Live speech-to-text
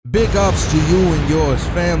Big ups to you and yours,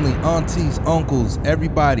 family, aunties, uncles,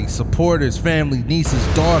 everybody, supporters, family, nieces,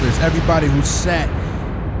 daughters, everybody who sat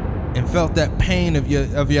and felt that pain of your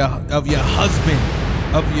husband,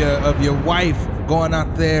 of your wife going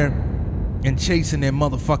out there and chasing their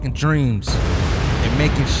motherfucking dreams and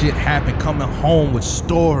making shit happen, coming home with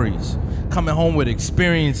stories, coming home with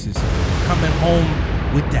experiences, coming home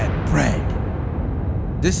with that bread.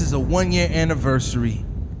 This is a 1-year anniversary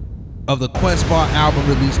of the Quest Bar album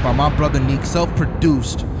released by my brother Neek,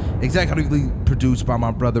 self-produced, executively produced by my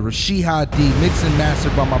brother Rashid Hadi, mixed and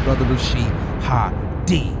mastered by my brother Rashid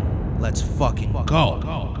Hadi. Let's fucking go.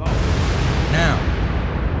 Now,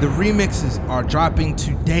 the remixes are dropping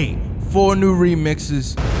today. 4 new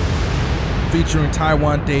remixes featuring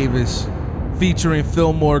Taiwan Davis, featuring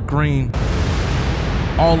Fillmore Green,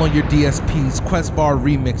 all on your DSPs, Quest Bar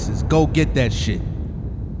remixes. Go get that shit.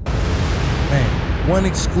 Man. One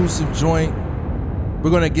exclusive joint.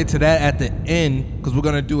 We're gonna get to that at the end because we're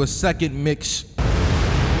gonna do a second mix.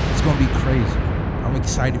 It's gonna be crazy. I'm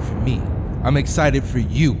excited for me. I'm excited for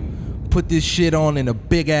you. Put this shit on in a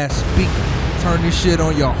big ass speaker. Turn this shit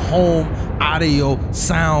on your home audio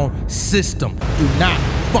sound system. Do not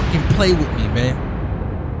fucking play with me, man.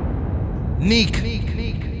 Neek,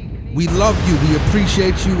 we love you. We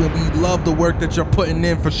appreciate you, and we love the work that you're putting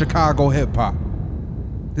in for Chicago hip hop.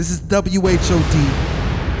 This is WHOD,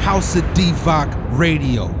 House of D-Voc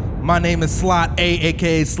Radio. My name is Slot A,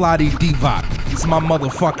 aka Slotty D-Voc. It's my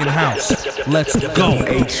motherfucking house. Let's go.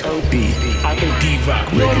 WHOD,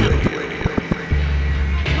 D-Voc Radio.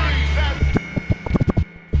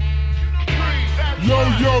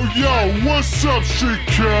 Yo, what's up,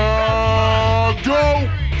 Chicago?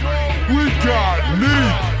 We got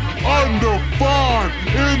Neek. Undefined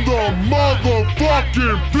in the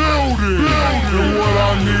motherfucking building. And what I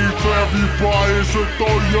need for everybody is to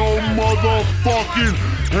throw your motherfucking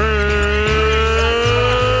hands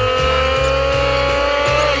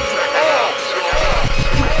up.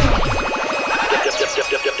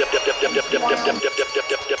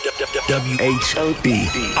 WHOD,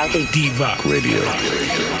 D-Voc Radio.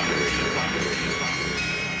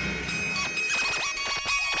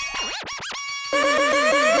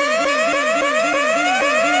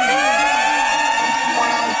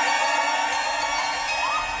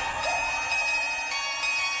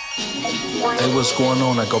 Hey, what's going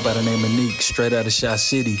on? I go by the name of Neek, straight out of Shot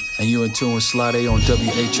City. And you in tune with Slot A on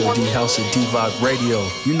WHOD, House of D-Voc Radio.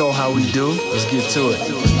 You know how we do. Let's get to it.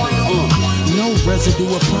 No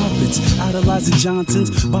residue of profits. Idolizing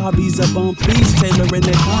Johnsons, Bobbies are bumpies, tailoring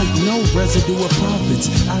their con. No residue of profits.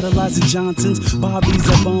 Idolizing Johnsons, Bobbies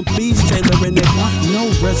are bumpies, tailoring their con.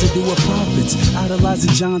 No residue of profits.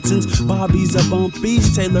 Idolizing Johnsons, Bobbies are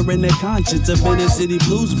bumpies, tailoring their conscience. Of inner city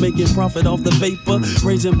blues, making profit off the vapor,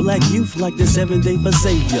 raising black youth like the 7-day for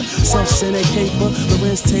savior. Self-centered caper,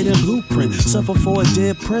 Lorenz Tate and blueprint. Suffer for a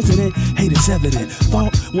dead president, hate is evident.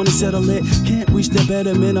 Thought, wanna settle it, can't reach the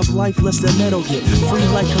betterment of life less than metal get. Free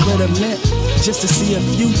like Coretta meant, just to see a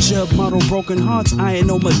future. Model broken hearts, I ain't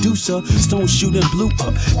no Medusa. Stone shooting blue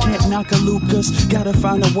up, can't knock a Lucas. Gotta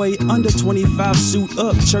find a way under 25 suit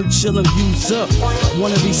up. Churchill and views up.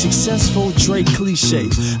 Wanna be successful, Drake cliche.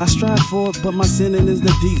 I strive for it, but my sinning is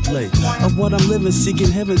the delay of what I'm living, seeking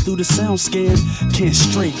heaven through the sound scan. Can't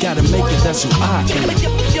straight, gotta make it, that's who I am.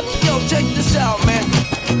 Yo, check this out, man.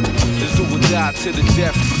 This who we die to the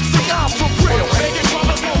death. Sing out for real, man.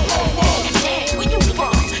 Where you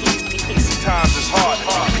from? Times is hard.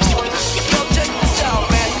 Yo, check this out,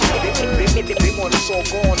 man. They want us all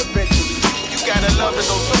gone eventually. You gotta love it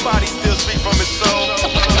though, somebody still speak from his soul.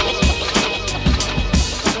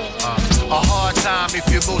 A hard time if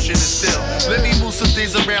your motion is still. Let me move some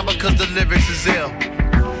things around because the lyrics is ill.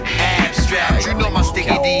 Abstract, you know my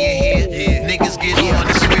sticky D in here. Niggas get on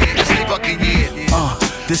the screen, it's the fucking year.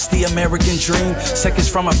 This the American dream. Seconds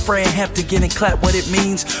from a friend, have to get and clap what it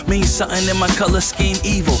means. Means something in my color scheme,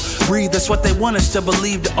 evil. Breathe, that's what they want us to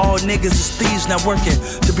believe. That all niggas is thieves, not working.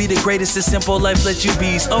 To be the greatest, this simple life let you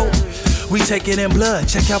be. Oh, we take it in blood,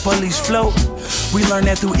 check out police flow. We learn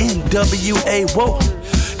that through NWA, whoa.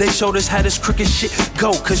 They showed us how this crooked shit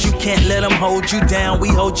go. Cause you can't let them hold you down, we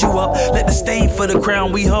hold you up. Let the stain for the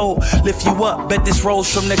crown we hold lift you up. Bet this rose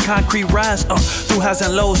from the concrete rise through highs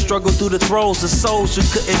and lows. Struggle through the throes of souls who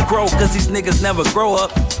couldn't grow. Cause these niggas never grow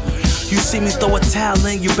up. You see me throw a towel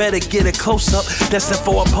in, you better get a close up. Destined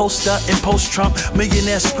for a poster in post-Trump.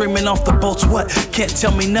 Millionaires screaming off the boats. What? Can't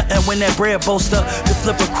tell me nothing when that bread boast up. To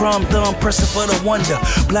flip a crumb, thumb, pressing for the wonder.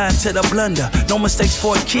 Blind to the blunder. No mistakes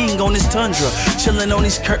for a king on this tundra. Chilling on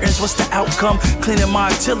these curtains, what's the outcome? Cleaning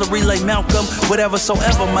my artillery like Malcolm. Whatever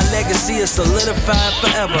soever, my legacy is solidified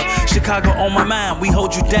forever. Chicago on my mind, we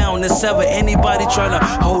hold you down and sever. Anybody trying to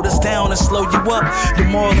hold us down and slow you up. The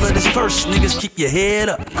moral of this verse, niggas, keep your head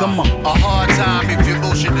up. Come on. A hard time if your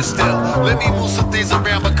motion is still. Let me move some things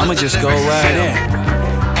around because I'ma just go right in.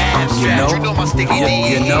 You know my sticky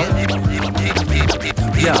you know.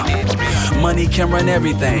 Yeah, money can run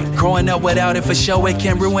everything. Growing up without it for show, it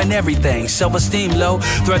can ruin everything. Self-esteem low,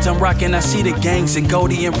 threads I'm rocking. I see the gangs and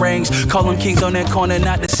goldie and rings. Call them kings on that corner,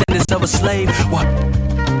 not descendants of a slave. What?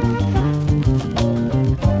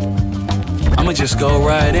 I'ma just go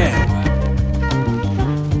right in.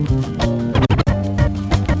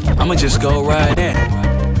 I'ma just go right in.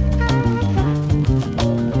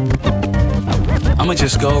 I'ma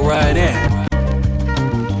just go right in.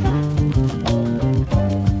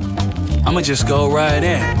 I'ma just go right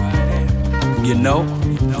in. You know?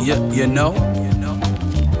 You know?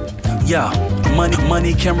 Yeah.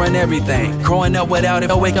 Money can run everything. Growing up without it,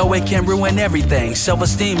 it can ruin everything.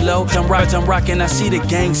 Self-esteem low, I'm rocking. I see the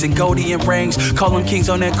gangs and goldie and rings. Call them kings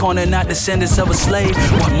on that corner, not descendants of a slave.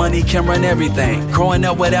 Money can run everything. Growing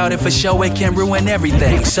up without it for show, it can ruin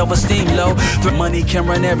everything. Self-esteem low, money can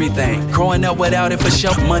run everything. Growing up without it for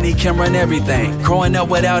show, money can run everything. Growing up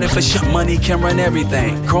without it for show, money can run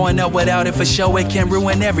everything. Growing up without it for show, it can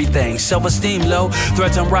ruin everything. Self-esteem low,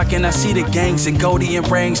 threads I'm rocking. I see the gangs and goldie and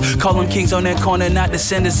rings. Call them kings on that corner, not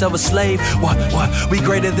descendants of a slave. What? We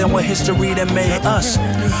greater than what history that made us.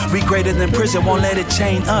 We greater than prison, won't let it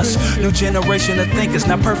chain us. New generation of thinkers,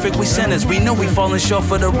 not perfect, we sinners. We know we falling short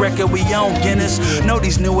for the record, we own Guinness. Know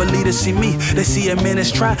these newer leaders see me, they see a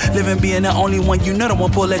menace. Try living being the only one, you know the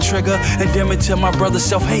one pull that trigger. And damn it to my brother's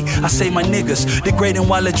self-hate, I say my niggas. Degrading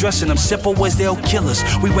while addressing them, simple ways they'll kill us.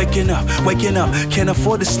 We waking up, can't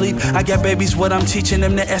afford to sleep. I got babies, what I'm teaching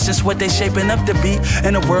them, the essence, what they shaping up to be.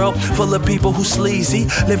 In a world full of people who sleazy,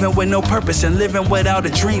 living with no purpose and living without a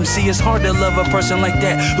dream. See, it's hard to love a person like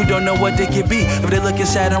that who don't know what they could be if they look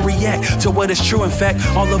inside and react to what is true. In fact,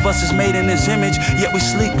 all of us is made in His image, yet we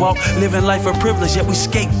sleepwalk, living life of privilege, yet we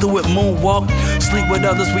skate through it, moonwalk. Sleep with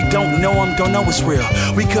others, we don't know them, don't know it's real.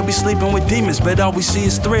 We could be sleeping with demons, but all we see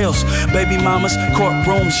is thrills. Baby mamas,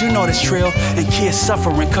 courtrooms, you know this trill. And kids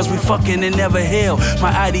suffering cause we fucking and never heal.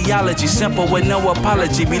 My ideology simple with no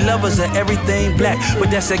apology. We lovers of everything black,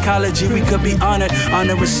 but that's psychology. We could be honored,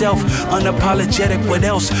 honor itself, unapologetic, what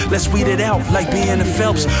else? Let's weed it out like being the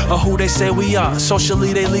Phelps or who they say we are.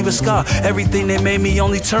 Socially they leave a scar. Everything they made me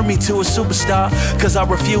only turned me to a superstar. Cause I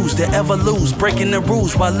refuse to ever lose, breaking the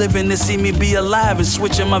rules while living to see me be alive and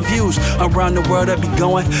switching my views. Around the world I be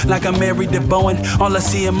going like I'm married to Bowen. All I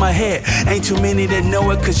see in my head, ain't too many that know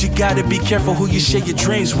it. Cause you gotta be careful who you share your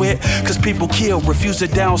dreams with. Cause people kill, refuse to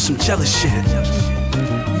down some jealous shit.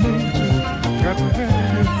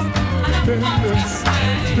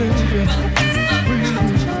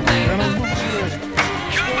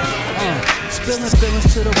 Spilling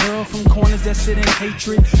feelings to the world from corners that sit in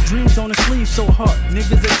hatred. Dreams on the sleeve so hard,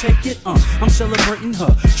 niggas that take it. I'm celebrating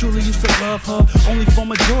her, truly used to love her. Only for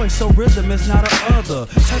my joy, so rhythm is not a other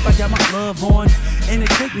type. I got my love on, and it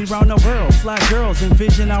take me round the world. Fly girls,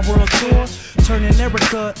 envision our world tour. Turning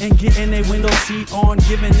Erica and getting a window seat on.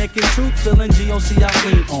 Giving naked truth, feeling GOC I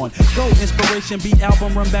lean on. Go inspiration, beat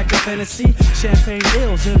album, run back to fantasy. Champagne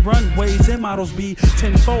ills and runways and models be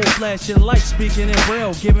tenfold. Flashing lights, speaking in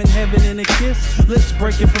braille. Giving heaven in a kiss, lips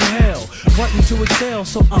breaking from hell. Writing to excel,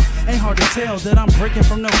 so ain't hard to tell that I'm breaking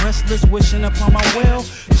from the restless, wishing upon my well.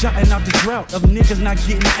 Jotting out the drought of niggas not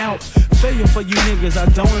getting out. Failure for you niggas, I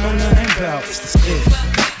don't know nothing about.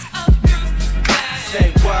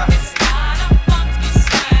 Say what?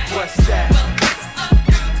 What's that?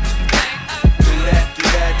 Do that,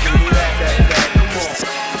 come on.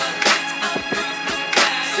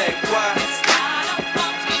 Say what?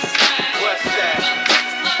 What's that?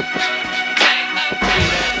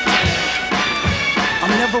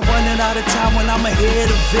 I'm never running out of time when I'm ahead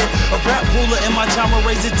of it. A rap ruler in my genre,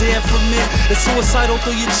 raise it dead for me. It's suicidal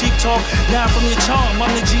through your cheap talk, down from your charm.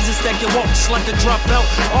 I'm the Jesus that can walk just like a dropout.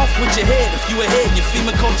 Off with your head if you ahead, your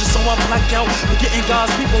female culture, so I black out. Forgetting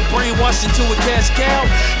God's people brainwashed into a cash cow.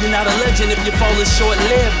 You're not a legend if you're falling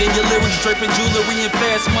short-lived. And your lyrics draping jewelry and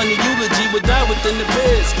fast money eulogy would die within the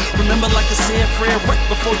biz. Remember, like I said, Fred, right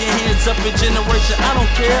before your hands up in generation. I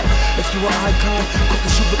don't care if you an icon, quick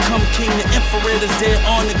as you become king. The infrared is dead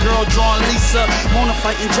on and the girl drawing Lisa. Mona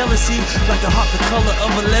fighting jealousy, like a heart the color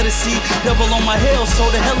of a letter C. Devil on my hell, so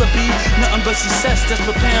the hell it be. Nothing but success that's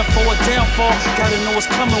preparing for a downfall. Gotta know what's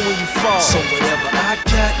coming when you fall. So whatever I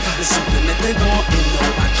got is something that they want, and no,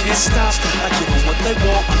 I can't stop. I give them what they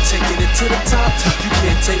want, I'm taking it to the top. You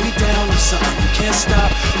can't take me down, I'm something you can't stop.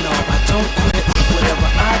 No, I don't quit. Whatever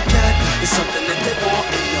I got is something that they want,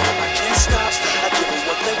 and no, I can't stop. I give them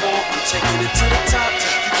what they want, I'm taking it to the top.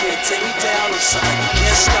 You can't take me down, I'm something you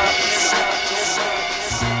can't stop.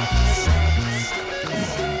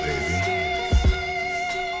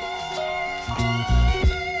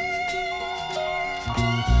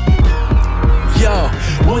 Yo,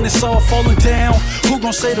 when it's all falling down, who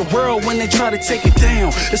gon' save the world when they try to take it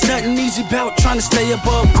down? It's nothing easy about trying to stay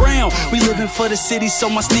above ground. We living for the city, so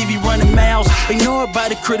my Stevie running miles. Ignored by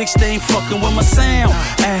the critics, they ain't fucking with my sound.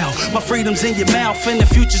 Ow, my freedom's in your mouth, and the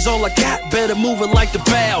future's all I got. Better move it like the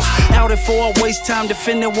bows. Out it for I waste time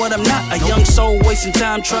defending what I'm not. A young soul wasting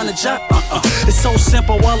time trying to jot. It's so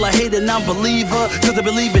simple, while I hate a non-believer, cause I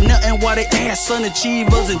believe in nothing while they ass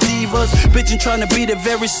unachievers and divas. Bitchin' trying to be the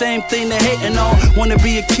very same thing they hating on. Wanna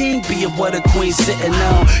be a king, be what a queen sitting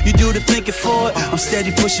on. You do the thinking for it, I'm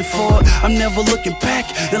steady pushing forward. I'm never looking back,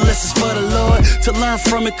 unless it's for the Lord. To learn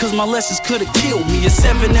from it, cause my lessons could've killed me. It's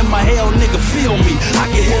 7 in my hell, nigga, feel me. I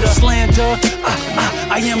can hit a slander,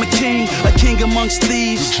 I am a king amongst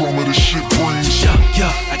thieves. The drum of the shit brings. Yo,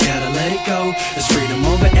 I gotta let it go. There's freedom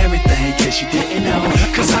over everything, in case you didn't know.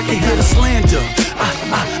 Cause I can hit a slander,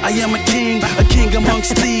 I am a king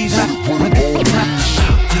amongst thieves. What it all means.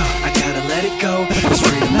 Yo, I gotta let it go. There's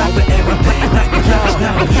freedom over everything.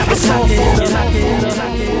 It's all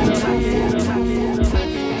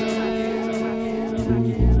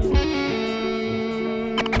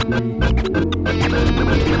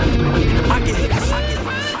I get it.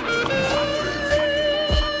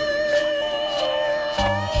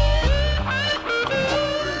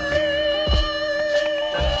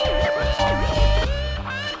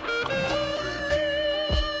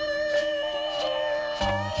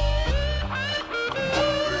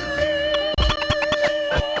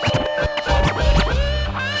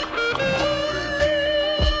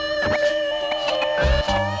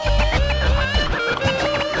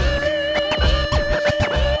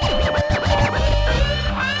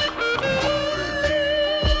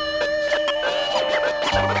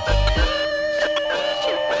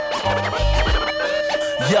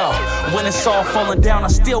 When it's all falling down, I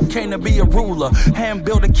still came to be a ruler. Hand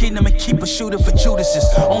build a kingdom and keep a shooter for Judases.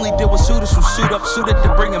 Only deal with suitors who suit up, suited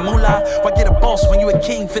to bring a moolah. Why get a boss when you a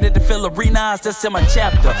king, fitted to fill arenas? That's in my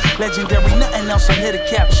chapter. Legendary, nothing else I'm here to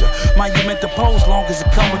capture. Monument to pose, long as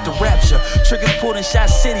it come with the rapture. Triggers pulled in Shot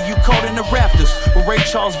City, you caught in the rafters. With Ray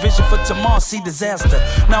Charles' vision for tomorrow, see disaster.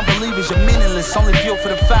 Non-believers, you're meaningless, only fuel for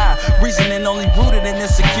the fire. Reasoning only rooted in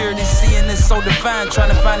insecurity, seeing this so defined. Trying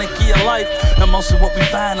to find a key of life. And most of what we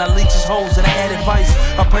find, I leeches holes and I add advice.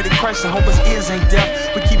 I pray to Christ and hope his ears ain't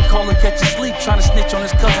deaf. We keep calling, catch you sleep, trying to snitch on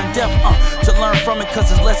his cousin death. To learn from it, cause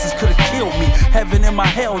his lessons could've killed me. Heaven in my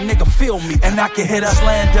hell, nigga, feel me. And I can hit a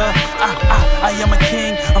slander. I am a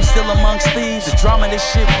king, I'm still amongst thieves. The drama this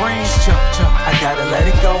shit brings. I gotta let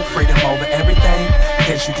it go, freedom over everything. In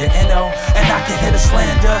case you didn't know. And I can hit a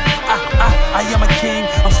slander. I am a king,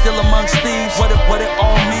 I'm still amongst thieves. What it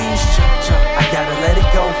all means. I gotta let it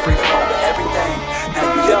go, freedom over everything.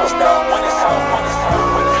 Now you understand when it's on, when it's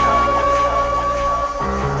on.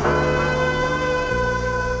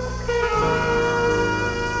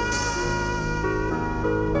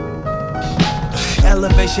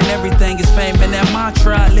 Elevation, everything is fame, and that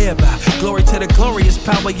mantra I live by. Glory to the glorious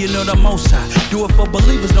power, you know the most high. Do it for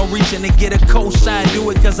believers, no reason to get a cosign. Do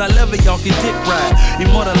it cause I love it, y'all can dick ride.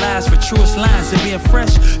 Immortalized for truest lines and being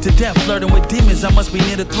fresh to death, flirting with demons, I must be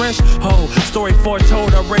near the threshold. Story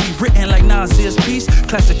foretold, already written like Nasir's piece.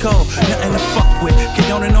 Classical, nothing to fuck with,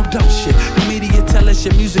 condoning no dumb shit. The media tell us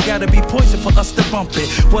your music gotta be poison for us to bump it.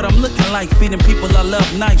 What I'm looking like, feeding people I love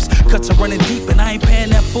knives. Cuts are running deep and I ain't paying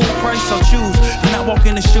that full price, so choose. And I walk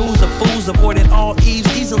in the shoes of fools, avoiding all eves.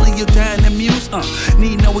 Easily you're dying to muse,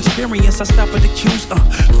 need no experience, I stop at the cues,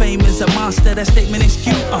 fame is a monster, that statement is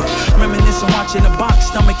cute, reminiscing, watching the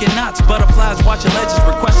box, stomach in knots. Butterflies watching legends,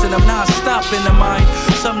 requesting them non-stop in the mind.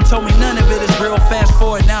 Something told me none of it is real. Fast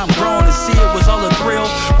forward, now I'm grown to see it was all a thrill.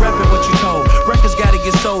 Rapping what you told, records gotta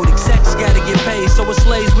get sold, execs gotta get paid, so as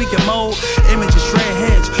slaves we can mold. Images, shred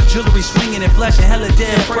heads, jewelry swinging and flashing hella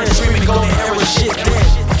dead. Press screaming, golden era shit dead.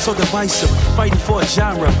 So divisive, fighting for a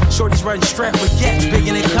genre. Shorties riding strapped with gats,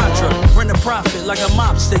 bigger than Contra. Run a profit like a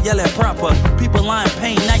mobster, yell at proper. People lying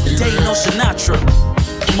pain, night and day, no Sinatra.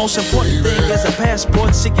 Most important thing is a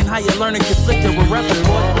passport. Seeking higher learning, conflicted with rap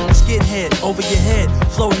report. Skinhead head, over your head.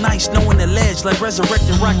 Flow nice, knowing the ledge, like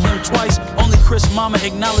resurrected Rakim twice. Only Chris Mama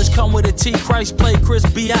acknowledge, come with a T. Christ play Chris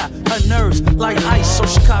B.I. Her nerves like ice, so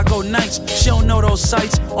Chicago nights. She don't know those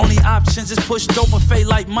sights. Only options is push dope and fade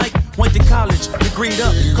like Mike. Went to college, degreed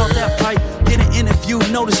up, caught that pipe. Get an interview,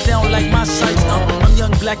 notice they don't like my sights. I'm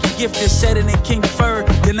young, black and gifted, said it in King Fur.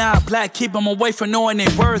 Deny black, keep them away from knowing their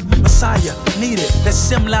worth. Messiah, needed, that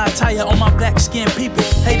similar attire on my black skin people.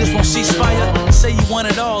 Haters won't cease fire. Say you want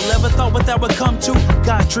it all, ever thought what that would come to?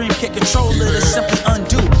 God dream, can't control it, it's simply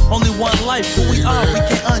undo. Only one life, who we are, we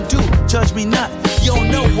can't undo. Judge me not, you don't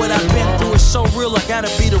know what I've been through. It's so real, I gotta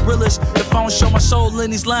be the realest. If I don't show my soul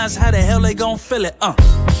in these lines, how the hell they gon' feel it?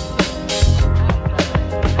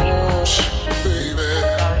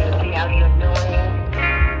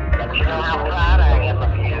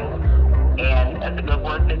 The good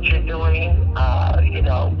work that you're doing,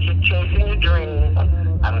 keep chasing your dreams.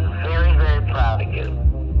 I'm very, very proud of you.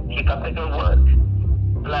 Keep up the good work.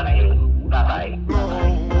 Love you. Bye-bye.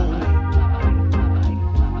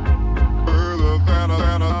 Further than a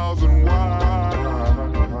thousand watts.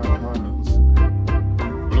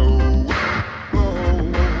 Blow, blow.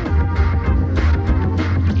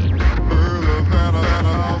 Further than a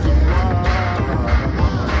thousand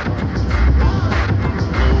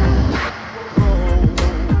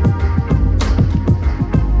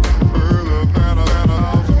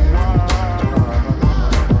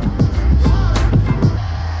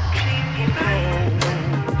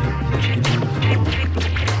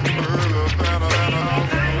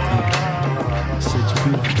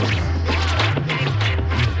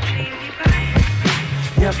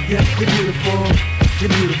Yep, you're beautiful,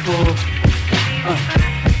 you're beautiful.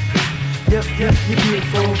 Yep, you're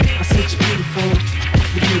beautiful. I said you're beautiful,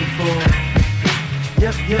 you're beautiful.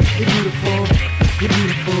 Yep, you're beautiful, you're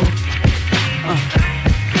beautiful.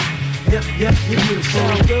 Yep, you're beautiful,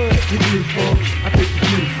 you're beautiful. I think you're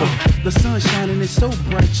beautiful. The sun's shining, it's so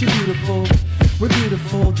bright, you're beautiful. We're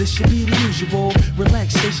beautiful, this should be the usual.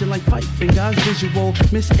 Relaxation like fight fingers, visual.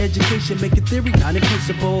 Miseducation, make a theory, not in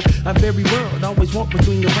principle. Our very world, always walk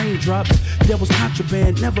between the raindrops. Devil's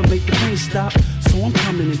contraband, never make the pain stop. So I'm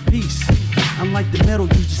coming in peace. Unlike the metal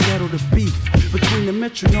used to settle the beef. Between the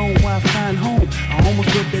metronome where I find home, I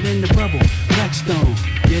almost built it in the rubble. Blackstone,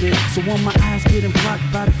 get it? So when my eyes getting blocked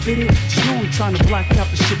by the fitted, just know I'm trying to block out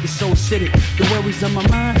the shit that's so acidic. The worries on my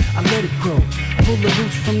mind, I let it grow. Pull the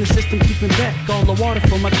roots from the system, keeping back all the water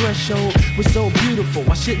from my threshold. We're so beautiful,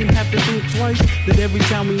 I shouldn't have to think twice. That every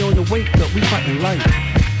time we on the wake up, we fighting life.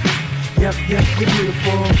 Yep, you're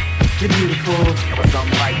beautiful, you're beautiful.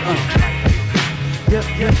 Yep,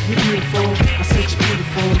 you're beautiful. I said you're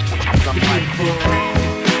beautiful, you're beautiful.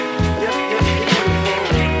 Yep, you're beautiful,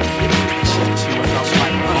 you're beautiful.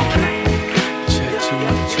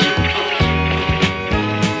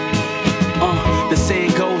 The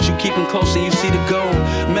saying goes, you keep them close and you see the goal.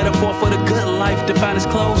 Metaphor for the good life, define as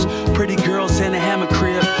close. Pretty girls in a hammer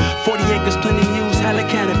crib. 40 acres, plenty news, hella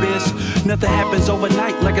cannabis. Nothing happens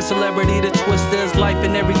overnight like a celebrity. The twist is life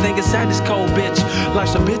and everything inside this cold bitch.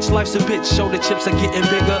 Life's a bitch, life's a bitch. Shoulder chips are getting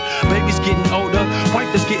bigger. Baby's getting older.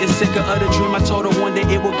 Wife is getting sicker of the dream. I told her one day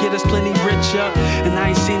it will get us plenty richer. And I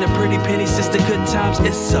ain't seen a pretty penny since the good times.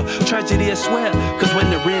 It's a tragedy, I swear. Cause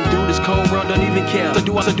when the rent due, this cold world don't even care. So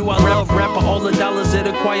do I love rap for all the dollars it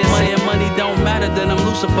acquires? Money and money don't matter, then I'm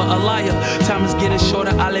Lucifer, a liar. Time is getting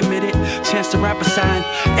shorter, I'll admit it. Chance to rap a sign,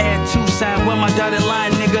 add 2 sign. Where my dotted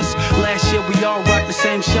line, niggas? Last year we all rocked the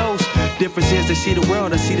same shows. Difference is they see the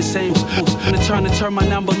world, I see the same. I'm to turn my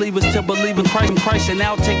non-believers to believe in Christ, and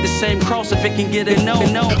I'll take the same cross if it can get it. No.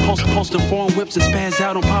 Posting foreign whips and spaz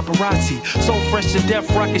out on paparazzi. So fresh to death,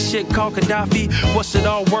 rockin' shit called Gaddafi. What's it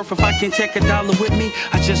all worth if I can't take $1 with me?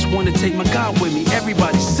 I just wanna take my God with me.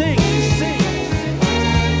 Everybody sing.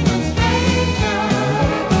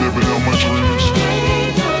 living out my dreams.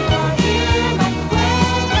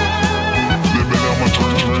 Living out my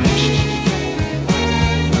dreams.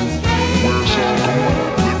 Where it's all going,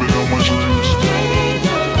 living out my dreams.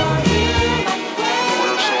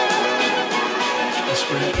 Where it's all going. Let's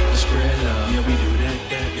spread love. Yeah, we do that.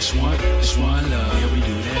 It's one love. Yeah, we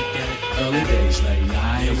do that. Early days, late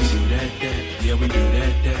nights. Yeah, we do that. Yeah, we do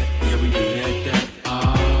that. Yeah, we do that. Oh,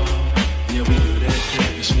 yeah, we do that.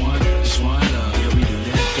 It's one love. Yeah, we do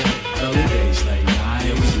that. Early days, late nights.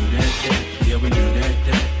 Yeah, we do that. Yeah, we do that.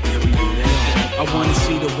 Yeah, we do that. I wanna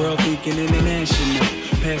see the world thinking international.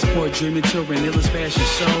 Passport world dreaming, touring, illest fashion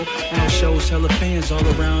show. House shows, hella fans all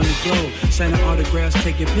around the globe. Signing autographs,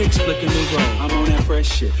 taking pics, flicking the road. I'm on that fresh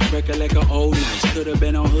shit, recollect an old nights. Could've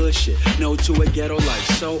been on hood shit, no to a ghetto life.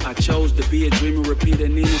 So I chose to be a dreamer, repeater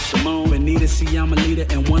Nina Simone. But need to see I'm a leader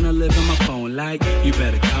and wanna live in my phone. Like, you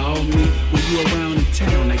better call me when you around in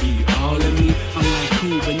town. I give you all of me. I'm like,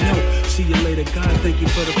 cool, but no. See you later, God, thank you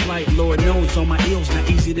for the flight. Lord knows on my ills, not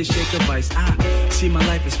easy to shake a vice. I see my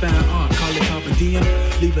life as fine art, call it carpe diem.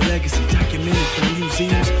 Leave a legacy, documented from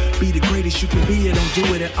museums. Be the greatest you can be, and don't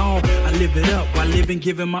do it at all. I live it up while living,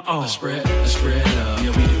 giving my all. I spread love,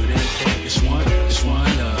 yeah, we do that. It's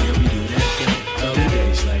one love, yeah, we do that. Early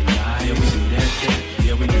days like nah, yeah, we do that.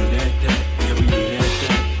 Yeah, we do that. Yeah, we do that.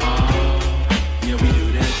 Oh, yeah, we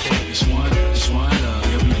do that. It's one love,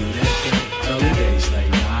 yeah, we do that. Early days like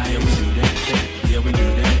nah, yeah, we do that. Yeah, we do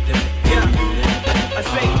that. Yeah, we do that. I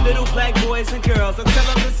say little black boys and girls, I tell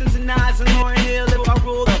them listen to Nas and Lauryn Hill if I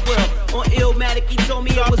rule the world. On Illmatic, he told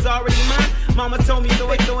me I was already mine. Mama told me the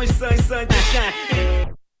way throwing sun to shine.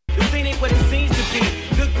 The scene ain't what it seems to be.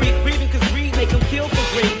 Good grief, grieving cause greed make them kill for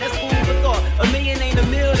greed. That's food for thought, a million ain't a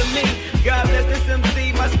meal to me. God bless this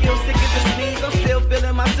MC, my skill sick as a sneeze. I'm still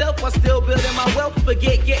feeling myself, I'm still building my wealth.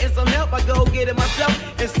 Forget getting some help, I go get it myself.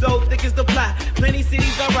 And so thick is the plot, plenty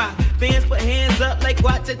cities I rock. Fans put hands up like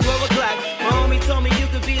watch at 12 o'clock. My homie told me you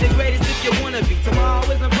could be the greatest if you wanna be. Tomorrow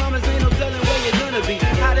isn't promised, ain't no telling where you're gonna be.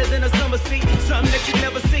 Hotter than a summer sea, something that you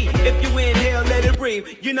never see. If you inhale, let it breathe,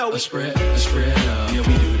 you know it's spread love, yeah,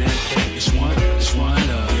 we do that. It's one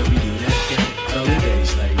love, yeah, we do that. Early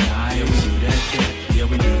days like nah, yeah, we do that. Yeah,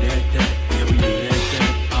 we do that. Yeah, we do that.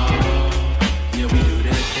 Oh, yeah, we do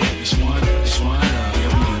that. It's one love, yeah,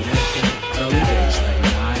 we do that. Early days like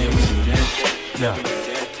nah, yeah, we do that. Yeah, we do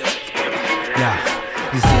that. Yeah,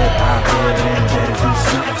 he said out there, man, better do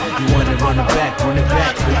something. You wanna run it back, quit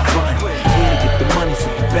frontin'. Yeah, get the money, so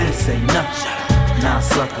you better say nothing. Nah,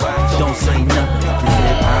 sucker, don't say nothing. He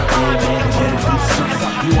said out there, man, better do something.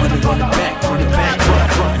 You wanna run it back, quit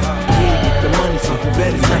frontin'. Yeah, get the money, so you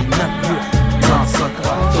better say nothing. Nah, sucker,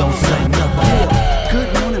 don't say nothing. Good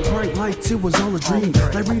morning, bright lights, it was all a dream.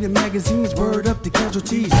 Like reading magazines, word up the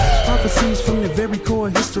casualties. Prophecies from the very core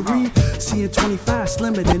of history. Seeing 25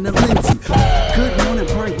 slimmer than a Lindsay. Good morning,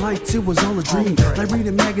 bright lights, it was all a dream. Like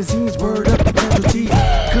reading magazines, word up the casualties.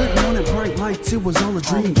 Good morning, bright lights, it was all a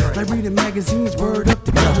dream. Like reading magazines, word up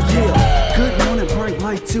the casualties. Good morning, bright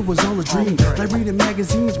lights, it was all a dream. Like reading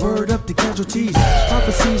magazines, word up the casualties.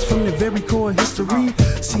 Prophecies from the very core of history.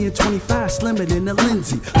 Seeing 25 slimmer than a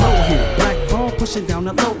Lindsay. Low hand, black ball pushing down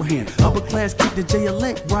the low hand. Upper class kick the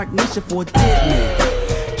J-elect, rock nation for a dead man.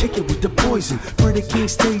 Kick it with the poison. Pray the king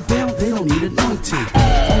stay down, they don't need anointing.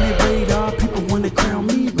 On their radar, people wanna crown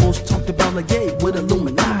me. Most talked about like gay with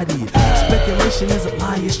Illuminati. Speculation is a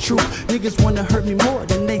lie, it's true. Niggas wanna hurt me more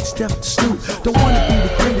than they step to Snoop. Don't wanna be the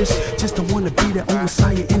greatest, just don't wanna be their own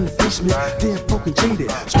messiah in the basement. Dead, broken, jaded,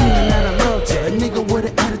 screaming out I love to a nigga with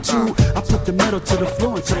an attitude. I put the metal to the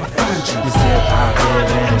floor until I find you. He said out there,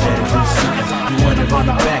 man, better do something. You wanna run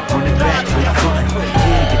it back, quit frontin'.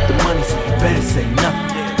 Yeah, get the money, so you better say nothing.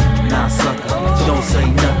 Nah, sucker, don't say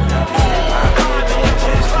nothing.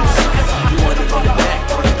 You wanna run it back,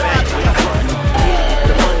 quit frontin'. Yeah, get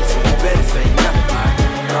the money, so you better say nothing.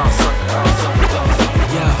 Nah, sucker,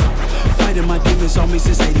 yeah, fighting my demons on me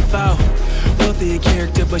since 84. Wealthy in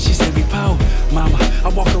character, but she said we power. Mama, I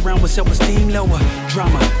walk around with self-esteem lower.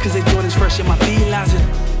 Drama, cause they Jordan's fresh in my feelings.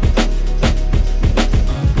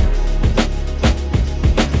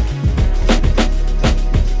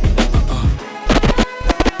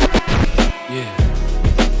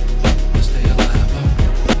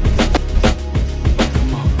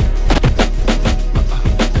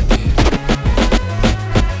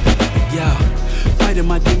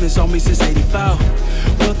 My demons on me since 84.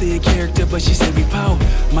 Wealthy in character, but she said we power.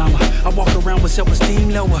 Mama, I walk around with self-esteem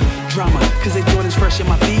lower. Drama, cause they Jordan's fresh in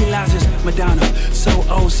my feelings. Madonna, so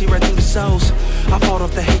old, see right through the souls. I fought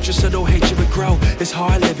off the hatred, so don't hate you but grow. It's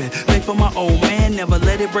hard living, thankful my old man never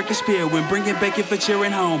let it break his spirit when bringing bacon for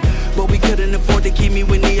cheering home. But we couldn't afford to keep me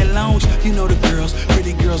with Nia loans. You know the girls,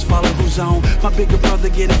 pretty girls follow who's on. My bigger brother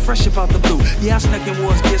getting fresh about the blue. Yeah, I snuck in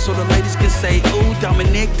Wars Gear so the ladies can say, ooh,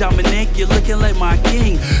 Dominic, you're looking like my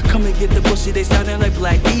king. Come and get the pussy, they sounding like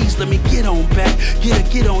black E's. Let me get on back,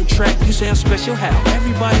 get on track. You say I'm special, how?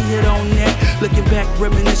 Everybody hit on that. Looking back,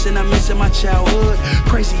 reminiscing, I'm missing my childhood.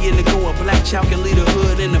 Crazy in the go, a black child can lead a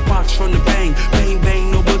hood in the box from the bang. Bang,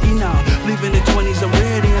 bang, no boogie now. Leaving the 20s, I'm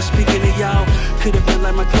ready, I'm speaking to y'all. Could've been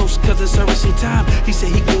like my close cousin serving some time. He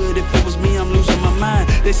said he good, if it was me, I'm losing my mind.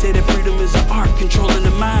 They say that freedom is an art, controlling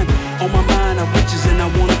the mind. On my mind are riches and I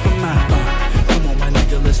want it for mine. Come on, my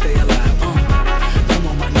nigga, let's stay alive. Come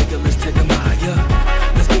on, my nigga, let's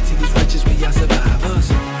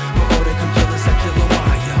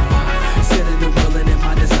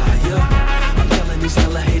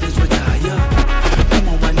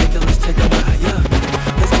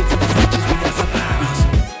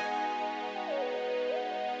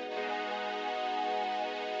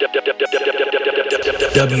WHOD,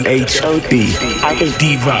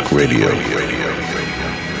 D-Rock Radio.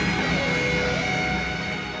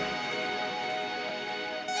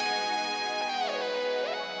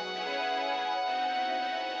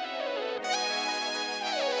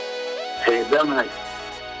 Hey, Dominic,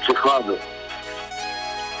 Chicago.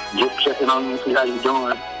 Just checking on you, see how you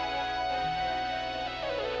doing.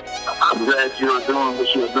 I'm glad you're doing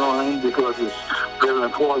what you're doing because it's very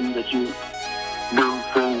important that you do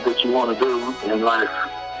things that you want to do in life.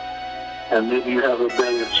 And maybe you have a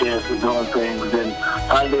better chance of doing things than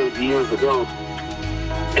I did years ago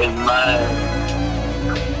in my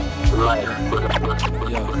life.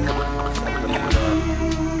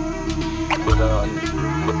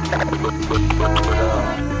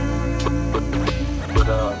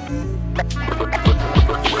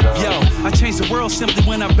 Yo, I changed the world simply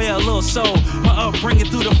when I bear a little soul. My upbringing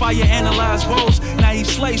through the fire, analyze woes. Naive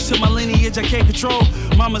slaves to my lineage I can't control.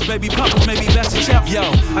 Mama's baby, papa's maybe best to chap. Yo,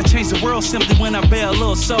 I changed the world simply when I bear a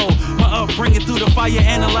little soul. My upbringing through the fire,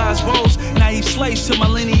 analyze woes. Naive slaves to my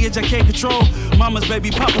lineage I can't control. Mama's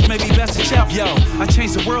baby, papa's maybe best to chap. Yo, I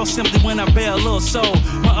changed the world simply when I bear a little soul.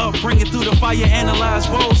 My upbringing through the fire, analyze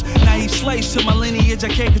woes. Naive slaves to my lineage I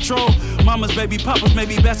can't control. Mama's baby, papa's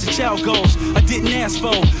maybe best to child goals. I didn't ask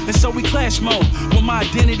for, and so we clash mode. When my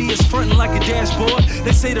identity is frontin' like a dashboard.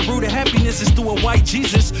 They say the root of happiness is through a white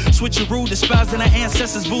Jesus. Switcheroo, despising our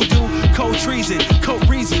ancestors' voodoo. Cold treason, cold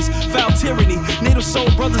reasons, foul tyranny. Native soul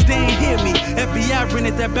brothers, they ain't hear me. FBI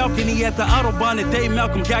rented that balcony at the Autobahn the day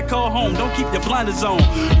Malcolm got called home. Don't keep your blinders on.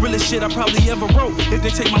 Realest shit I probably ever wrote. If they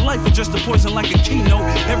take my life, it's just a poison like a keynote.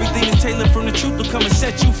 Everything is tailored from the truth will come and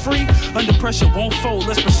set you free. Under pressure, won't fold,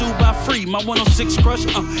 let's pursue by free. My 106 crush,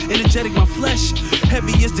 energetic my flesh.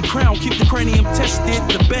 Heavy is the crown, keep the cranium tested.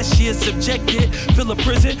 The best years subjected, fill a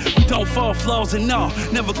prison. We don't fall flaws and all,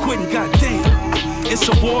 never quitting, goddamn. It's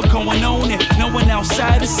a war going on and no one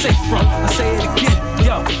outside is safe from. I say it again,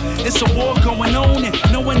 yo. It's a war going on and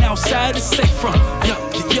no one outside is safe from. Yo.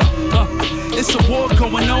 It's a war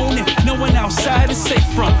going on and no one outside is safe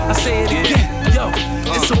from. I say it again, yo.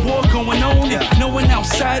 It's a war going on and no one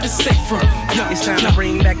outside is safe from. Yo. It's time to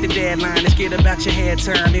bring back the deadline. Let's get about your head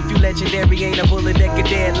turn. If you legendary, ain't a bullet that could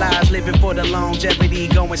dead lies. Living for the longevity,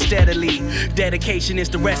 going steadily. Dedication is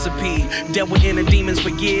the recipe. Dealt with inner demons for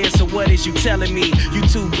years, so what is you telling me? You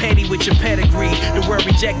too petty with your pedigree. The world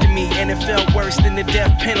rejected me and it felt worse than the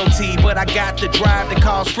death penalty. But I got the drive to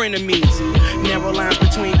cause frenemies. Narrow lines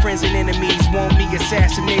between friends and enemies. Want me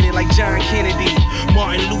assassinated like John Kennedy.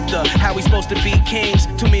 Martin Luther, how we supposed to be kings?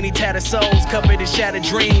 Too many tattered souls covered in shattered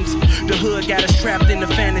dreams. The hood got us trapped in the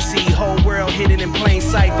fantasy. Whole world hidden in plain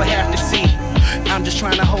sight for half to see. I'm just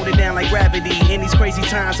trying to hold it down like gravity. In these crazy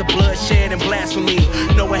times of bloodshed and blasphemy.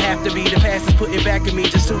 Know it have to be, the past is putting back at me.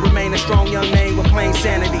 Just to remain a strong young man with plain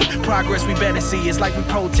sanity. Progress we better see, it's like we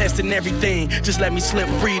protesting everything. Just let me slip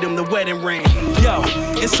freedom, the wedding ring. Yo,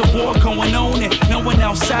 it's a war going on and no one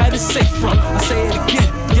outside is safe from. I say it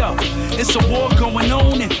again, yo. It's a war going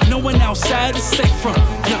on and no one outside is safe from.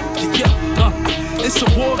 Yo. It's a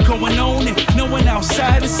war going on and no one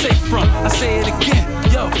outside is safe from. I say it again,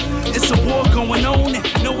 yo. It's a war going on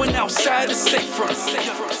and no one outside is safe from.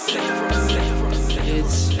 It's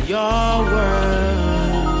your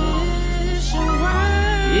world.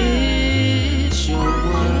 It's your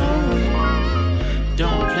world.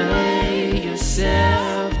 Don't play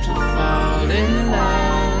yourself to fall in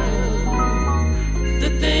love.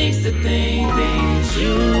 The things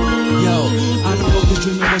you. Yo, out of focus,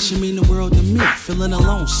 dreaming what she mean the world to me. Feeling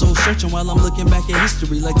alone, soul searching while I'm looking back at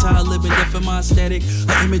history. Like tired living, deaf in my static.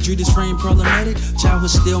 Her imagery, this frame problematic.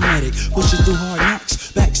 Childhood still medic, pushing through hard knocks.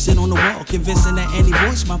 Back sit on the wall, convincing that any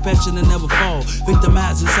voice, my passion to never fall.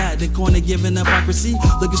 Victimized inside the corner, giving hypocrisy.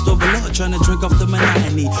 Looking store blood, trying to drink off the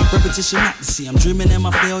monotony. Repetition not to see, I'm dreaming in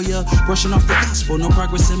my failure. Brushing off the gospel, no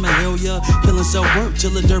progress in my failure. Killing self-worth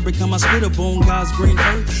till the dirt become my spitter bone. God's green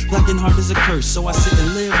earth, black and hard as a curse. So I sit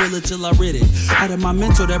and live with it till I rid it. Out of my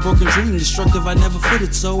mental, that broken dream, destructive, I never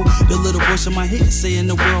fitted. So the little voice in my head saying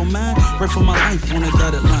the world mine. Pray for my life on a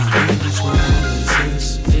dotted line. It's your world.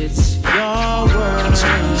 It's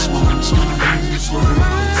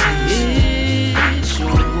your world.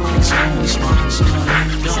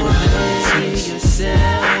 Don't play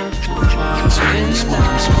yourself to fall in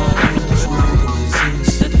love.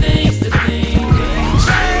 The things.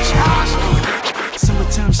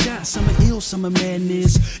 Summertime shot, summer ill, summer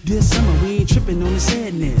madness. Dear this summer, we ain't tripping on the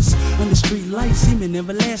sadness. Under street lights, seeming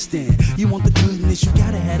everlasting. You want the goodness, you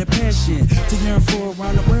gotta have the passion. To yearn for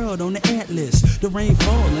around the world on the atlas. The rain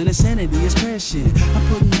fall and insanity is crashing. I'm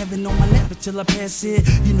putting heaven on my lap until I pass it.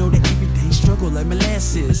 You know the everyday struggle like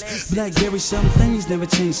molasses. Blackberry, some things never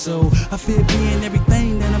change, so I fear being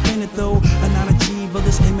everything that I'm painted though. I not achieve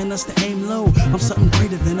others aiming us to aim low. I'm something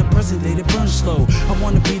greater than a present day that burns slow. I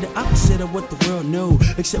wanna be the opposite of what the world know.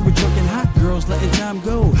 Except we're drunk and hot girls letting time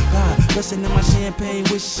go. Listening to my champagne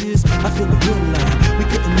wishes. I feel a good life. We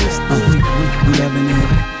couldn't miss this. We loving it.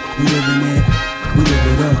 We living it. We live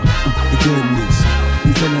it up. The goodness.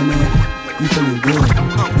 We feeling it. We feeling good.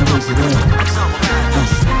 Now raise it up.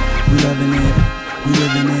 We loving it. We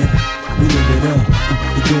living it. We live it up.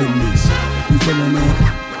 The goodness. We feeling it.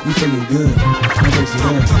 We feeling good. Now raise it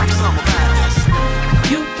up.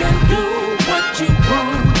 You can do what you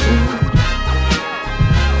want to.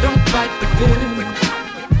 Don't fight the feeling.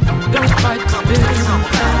 Don't fight the feeling.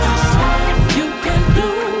 You can do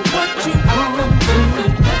what you want to.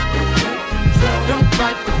 Don't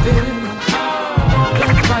fight the feeling.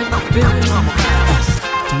 Don't fight the feeling.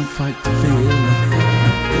 Don't fight the feeling.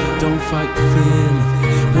 Don't fight the feeling.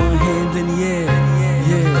 One hand in the air,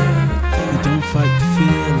 yeah. And don't fight the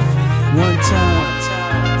feeling. One time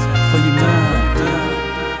for your mind,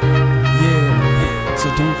 yeah. So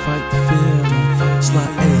don't fight the feeling.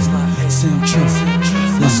 Slide A, Sam Trip.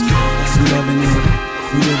 Let's go. We loving it,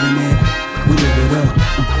 we living it, we live it up.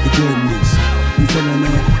 The goodness, we feeling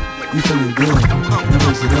it, we feeling good. Now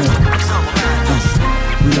raise it up.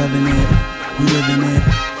 We loving it, we living it,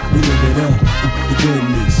 we live it up. The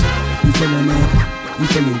goodness, we feeling it, we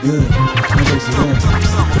feeling good. Now raise it up.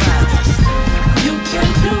 You can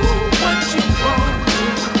do what you want to.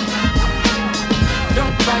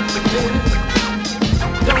 Don't fight the feeling.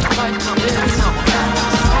 Don't fight the feeling.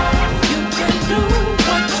 You can do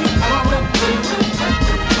what you want to.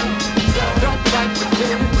 Don't fight the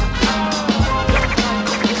feeling.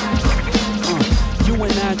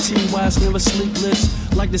 UNITY's never sleepless.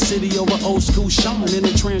 Like the city over old school Sean in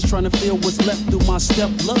a trance trying to feel what's left through my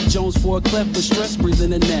step. Love Jones for a cleft, but stress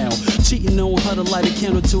breathing it now. Cheating on her to light a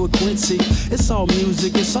candle to a Quincy. It's all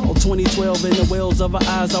music, it's all 2012 in the wells of our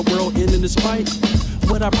eyes, our world ending despite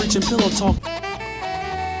what I preach in pillow talk.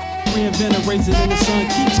 Reinvent and raise it in the sun.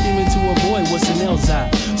 Keep scheming to avoid what's in L's eye.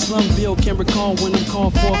 Slumville can't recall when I'm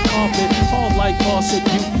called for a carpet. Fall like faucet,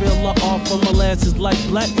 you feel her off from molasses like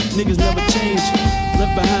black. Niggas never change.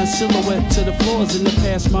 Left behind silhouette to the floors in the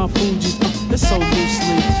past. My Fuji's, it's so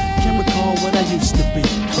loosely. Can't recall what I used to be.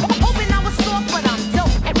 Hoping I was soft, but I'm dope.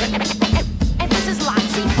 And this is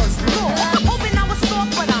Latifah's law. Hoping I was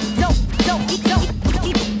soft, but I'm dope.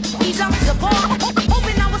 He's up to ball.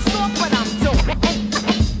 Hoping I was soft, but I'm dope.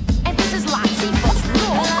 And this is Latifah's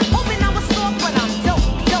law. Hoping I was soft, but I'm dope.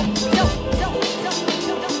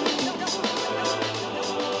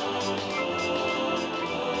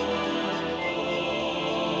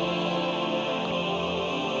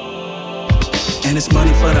 And it's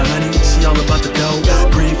money for the honey, she all about the dough.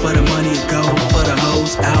 Green for the money and gold for the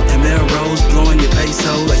hoes. Out in Melrose, blowing your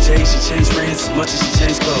pesos. Like Jay, she changed friends as much as she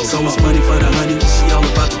changed clothes. So it's money for the honey, she all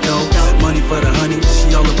about the dough. Money for the honey,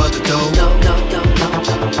 she all about the dough.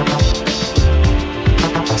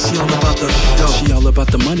 She all about the dough. She all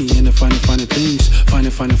about the money and the finding things.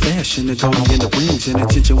 Finding fashion, the gold and the rings. And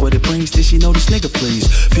attention what it brings, did she know this nigga please?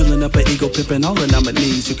 Filling up her ego, pimping all her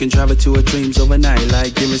nominees. You can drive her to her dreams overnight.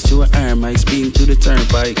 Like giving to her iron mic, speeding through the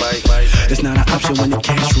turnpike. It's not an option when the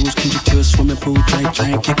cash rules. Kendrick to a swimming pool, drink,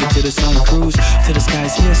 kick it to the sun cruise. To the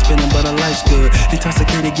skies here spinning, but her life's good.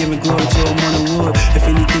 Intoxicated, giving glory to a morning wood. If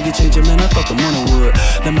anything could change her, man, I thought the morning would.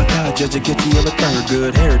 Let my God judge her guilty of a third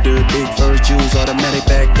good. Hair dude, big furs, jewels, automatic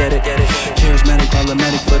back, get it. Charismatic,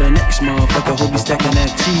 problematic for the next motherfucker who be stacking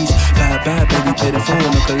that cheese. Bye, baby, pay the phone,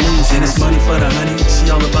 no collusion. And it's money for the honey, she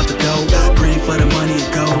all about the dough. Green for the money and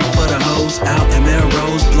gold for the hoes. Out in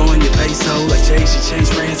Melrose, blowing your pesos. Like Jay, she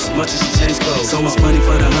changed friends as much as she changed clothes. So it's money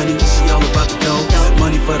for the honey, she all about the dough.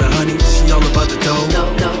 Money for the honey, she all about the dough.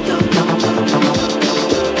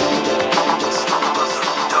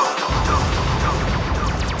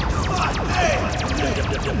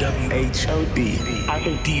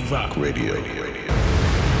 WHOD D-Rock Radio.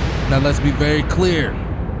 Now let's be very clear.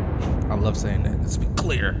 I love saying that. Let's be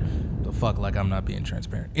clear. The fuck, like I'm not being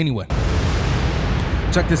transparent. Anyway,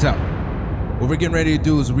 check this out. What we're getting ready to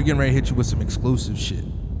do is we're getting ready to hit you with some exclusive shit.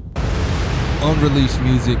 Unreleased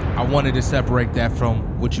music. I wanted to separate that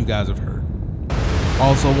from what you guys have heard.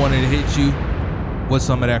 Also wanted to hit you with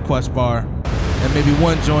some of that Quest Bar and maybe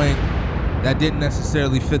one joint that didn't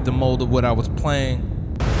necessarily fit the mold of what I was playing,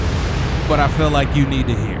 but I feel like you need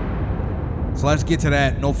to hear.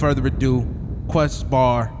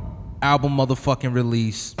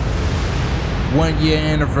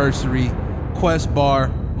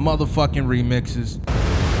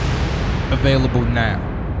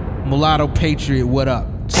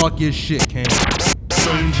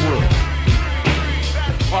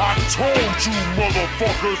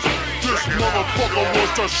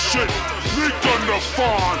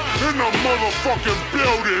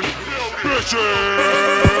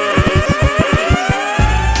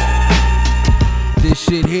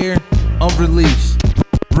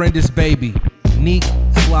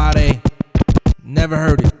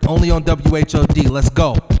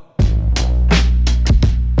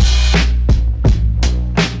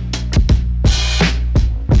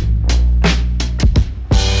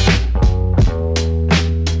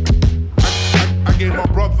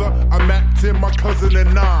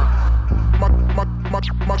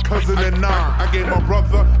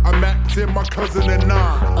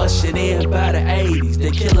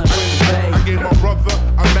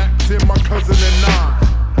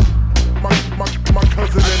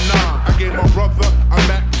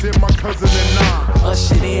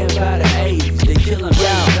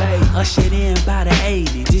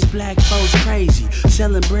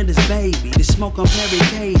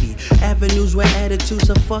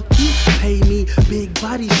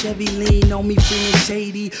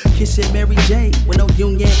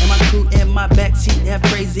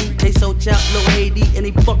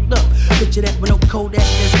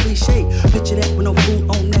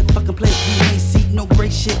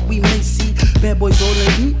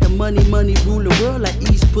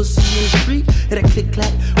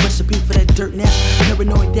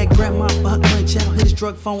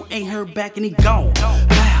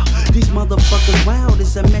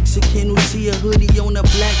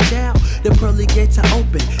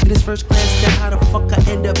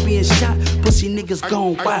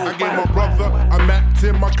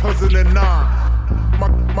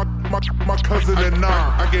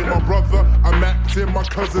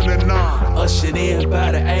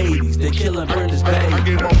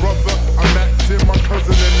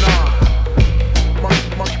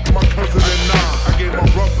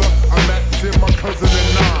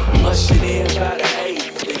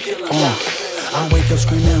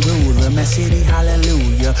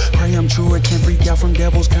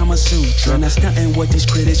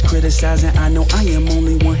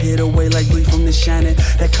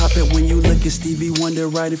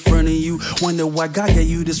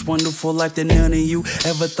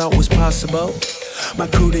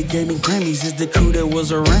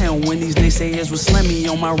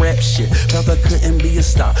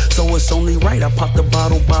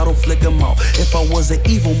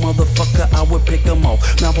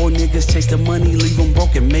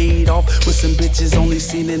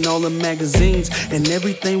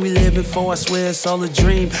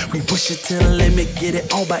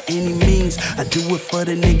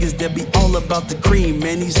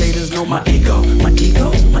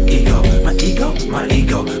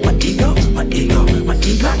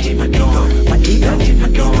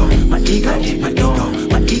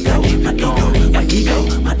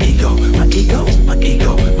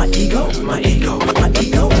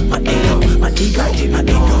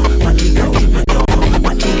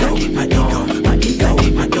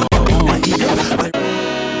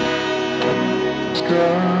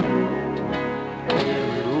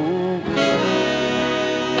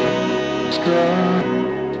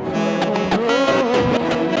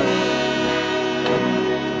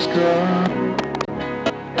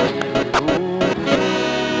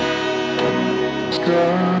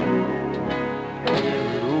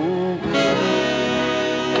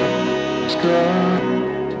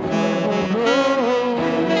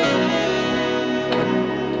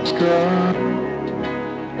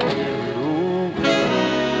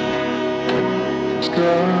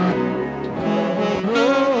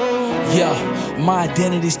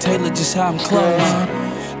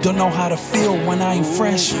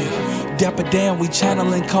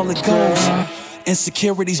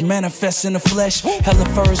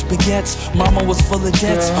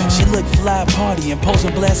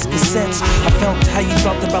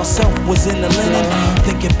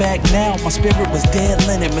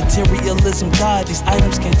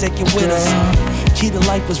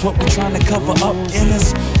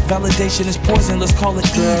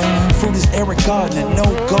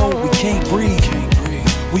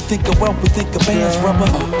 We think of wealth, we think of bands, rubber.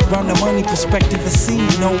 Round the money perspective is seen,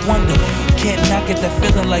 no wonder. Can't knock it, that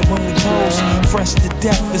feeling like when we pose. Fresh to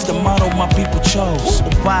death is the motto my people chose. A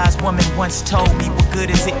wise woman once told me, what good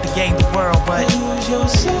is it to gain the world, but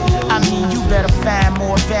I mean, you better find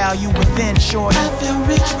more value within, shorty. I feel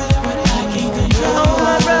rich with what I can't control. Oh,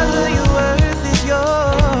 my brother, your worth is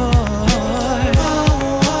yours.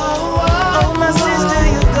 Oh, my sister,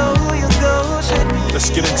 you go, should be. Let's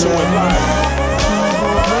get into it live.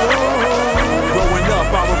 Growing up,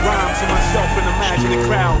 I would rhyme to myself and imagine the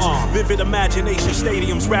crowds. Vivid imagination,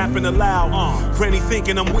 stadiums rapping aloud. Granny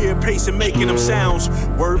thinking I'm weird, pacing, making them sounds.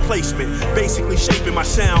 Word placement, basically shaping my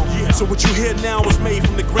sound. So what you hear now was made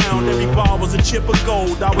from the ground. Every bar was a chip of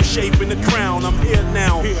gold, I was shaping the crown. I'm here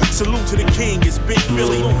now, salute to the king, it's Big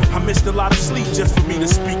Philly. I missed a lot of sleep just for me to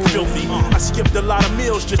speak filthy. I skipped a lot of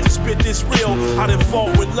meals just to spit this real. I done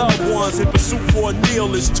fought with loved ones in pursuit for a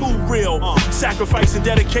deal, it's too real. Sacrifice and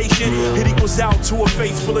dedication, it equals out to a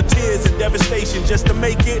face full of tears and devastation just to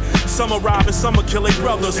make it. Some are robbing, some are killing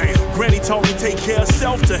brothers. Granny taught me take care of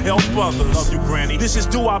self to help others. Love you, Granny. This is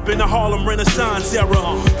doo-wop in the Harlem Renaissance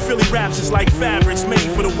era. Philly raps is like fabrics made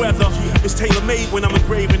for the weather. It's tailor-made when I'm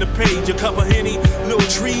engraving the page. A cup of Henny, little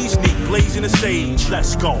trees, neat, blazing the sage.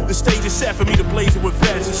 Let's go. The stage is set for me to blaze it with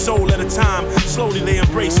vets and soul at a time. Slowly they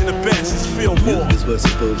embracing the best. It's feel more. Music is what's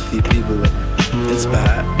supposed to keep people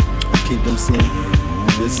inspired, keep them seeing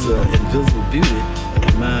this invisible beauty of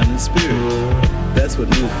the mind and spirit. That's what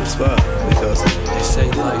music is for, because they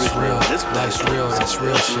say life's real, life's real, that's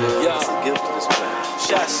real shit. It's a gift to this planet.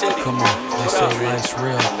 Come on, they say life's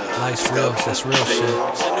real, that's real shit.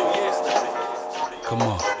 Come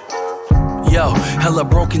on. Yo, hella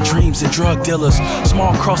broken dreams and drug dealers,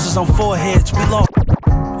 small crosses on foreheads, we lost.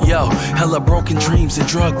 Yo, hella broken dreams and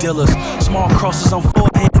drug dealers, small crosses on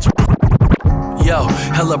foreheads. Yo,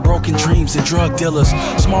 hella broken dreams and drug dealers,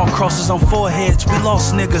 small crosses on foreheads, we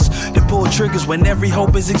lost niggas that pull triggers when every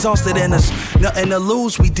hope is exhausted in us. Nothing to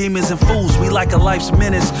lose, we demons and fools, we like a life's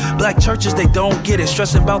menace. Black churches, they don't get it,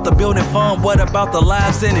 stressing about the building fund, what about the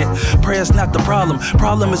lives in it? Prayer's not the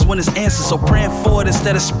problem is when it's answered, so praying for it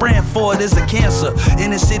instead of spraying for it is a cancer.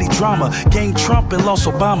 Inner city drama, gang Trump and lost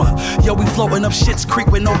Obama. Yo, we floating up Shit's Creek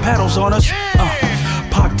with no paddles on us.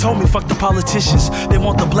 Pac told me fuck the politicians. They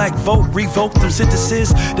want the black vote, revoke them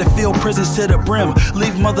sentences that fill prisons to the brim.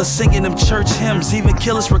 Leave mothers singing them church hymns, even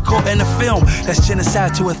killers recording the film. That's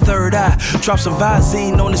genocide to a third eye. Drop some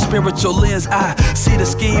Visine on the spiritual lens. I see the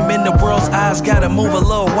scheme in the world's eyes, gotta move a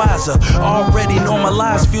little wiser. Already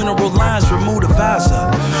normalized funeral lines, remove the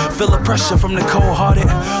visor. Feel the pressure from the cold-hearted.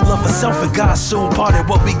 Love for self and God soon parted.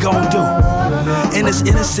 What we gon' do? In this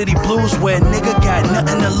inner city blues where a nigga got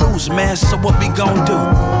nothing to lose, man, so what we gon' do?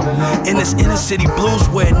 In this inner city blues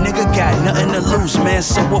where a nigga got nothing to lose, man,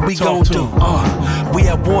 so what we gon' do? We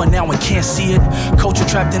at war now and can't see it. Culture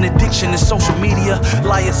trapped in addiction and social media.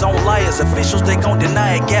 Liars on liars, officials they gon'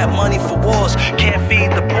 deny it. Got money for wars, can't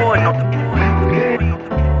feed the poor, no.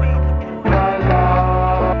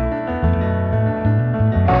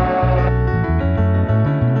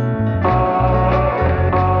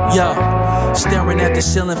 Yo, staring at the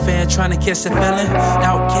ceiling fan, trying to catch the feeling.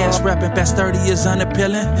 Outcast rapping past 30 is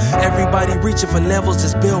unappealing. Everybody reaching for levels,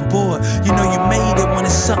 it's billboard. You know you made it when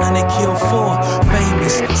it's something they kill for.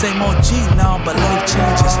 Famous, same OG now, but life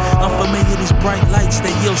changes. Unfamiliar, these bright lights,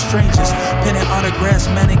 they yield strangers. Penning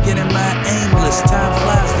autographs, man, and getting mine aimless. Time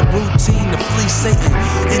flies, the routine, the flee Satan.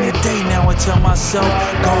 Any day now I tell myself,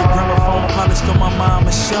 gold gramophone polished on my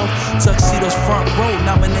mama's shelf. Tuxedos front row,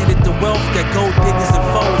 nominated the wealth. Got gold diggers and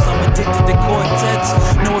foes, I'm addicted to quartets.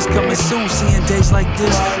 Know it's coming soon, seeing days like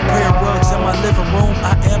this. Prayer rugs in my living room,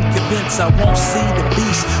 I am convinced I won't see the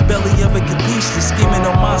beast. Belly of a capiche, scheming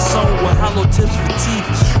on my soul with hollow tips for teeth.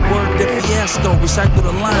 Word the fiasco, recycle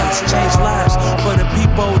the lines, change lives for the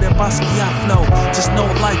people that Basquiat flow. Just know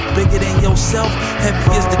life bigger than yourself,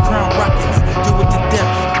 heavy is the crown rocking it, do it to death.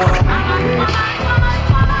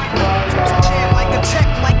 Jam like a tech,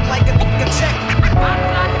 like a tech.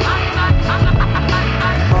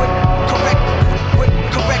 Correct.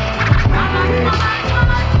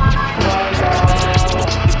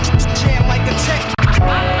 Jam like a tech.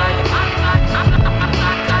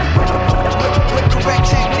 Correct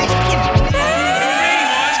techniques.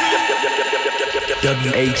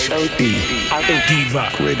 WHOD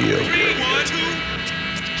D-Rock Radio.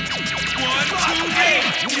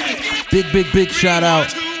 Big shout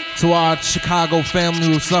out to our Chicago family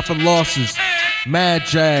who suffered losses. Mad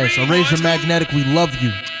Jazz, Erasure Magnetic, we love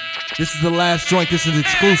you. This is the last joint, this is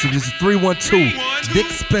exclusive. This is 312, Vic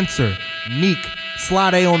Spencer, Neek,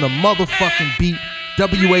 Slide A on the motherfucking beat.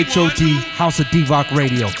 WHOD, House of D-Rock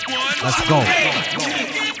Radio. Let's go.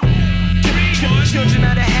 Children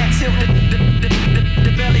of the hat tip,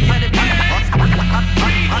 the belly of the beast.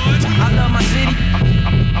 I love my city.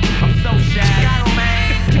 I'm so shy. Chicago,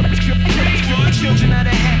 man. Children of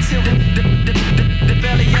the hat tip, the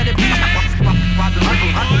belly of the beast.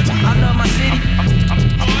 I love my city.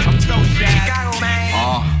 I'm so shy. Chicago,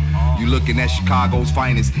 man. You looking at Chicago's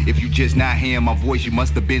finest. If you just not hearing my voice, you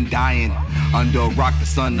must have been dying. Under a rock, the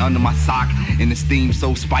sun under my sock, and the steam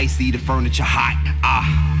so spicy, the furniture hot.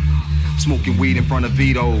 Smoking weed in front of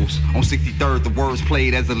Vito's. On 63rd, the words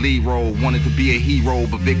played as a lead role. Wanted to be a hero,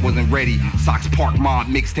 but Vic wasn't ready. Sox Park Mob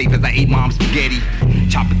mixtape as I ate mom's spaghetti.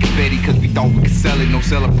 Chopping confetti cause we thought we could sell it. No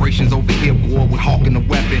celebrations over here, war with hawking the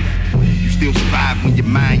weapon. You still survive when your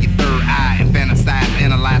mind, your third eye, and fantasize,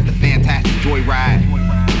 analyze the fantastic joyride.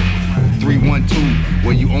 312,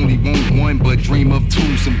 where you only want one but dream of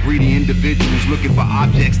two. Some greedy individuals looking for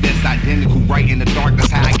objects that's identical. Right in the dark,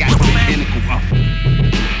 that's how I got to the pinnacle.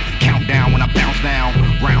 Countdown when I bounce down.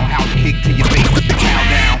 Roundhouse kick to your face with the cow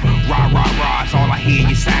down. Rah, rah, rah, it's all I hear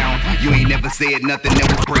you sound. You ain't never said nothing that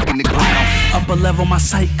was breaking the ground. Upper level, my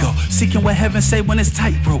psycho. Seeking what heaven say when it's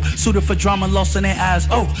tightrope. Suited for drama, lost in their eyes.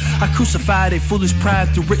 Oh, I crucified a foolish pride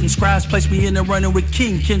through written scribes. Placed me in the running with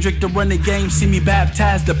King Kendrick to run the game. See me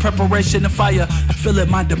baptized, the preparation of fire. I feel it,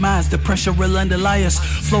 my demise, the pressure will underlie us.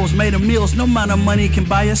 Flows made of meals, no amount of money can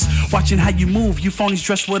buy us. Watching how you move, you phonies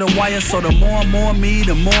dressed with a wire. So the more me,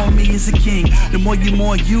 the more me is a king. The more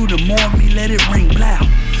you, the more me, let it ring, blow.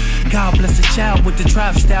 God bless the child with the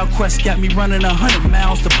tribe style quest. Got me running 100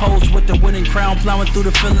 miles to pose with the winning crown, plowing through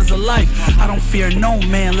the feelings of life. I don't fear no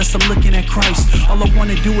man unless I'm looking at Christ. All I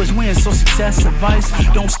wanna do is win, so success advice.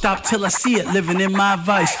 Don't stop till I see it, living in my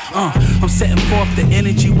vice. I'm setting forth the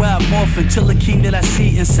energy where I morph until the king that I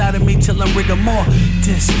see inside of me till I'm rigor more.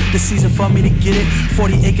 This the season for me to get it.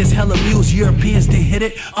 40 acres, hella mules, Europeans didn't hit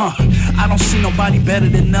it. I don't see nobody better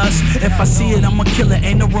than us. If I see it, I'ma kill it,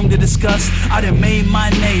 ain't no room to discuss. I done made my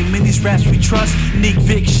name in these raps we trust. Nick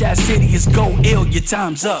Vic, Shad City is go ill, your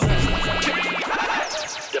time's up.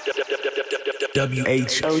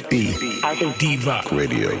 WHOD D-Rock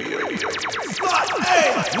Radio.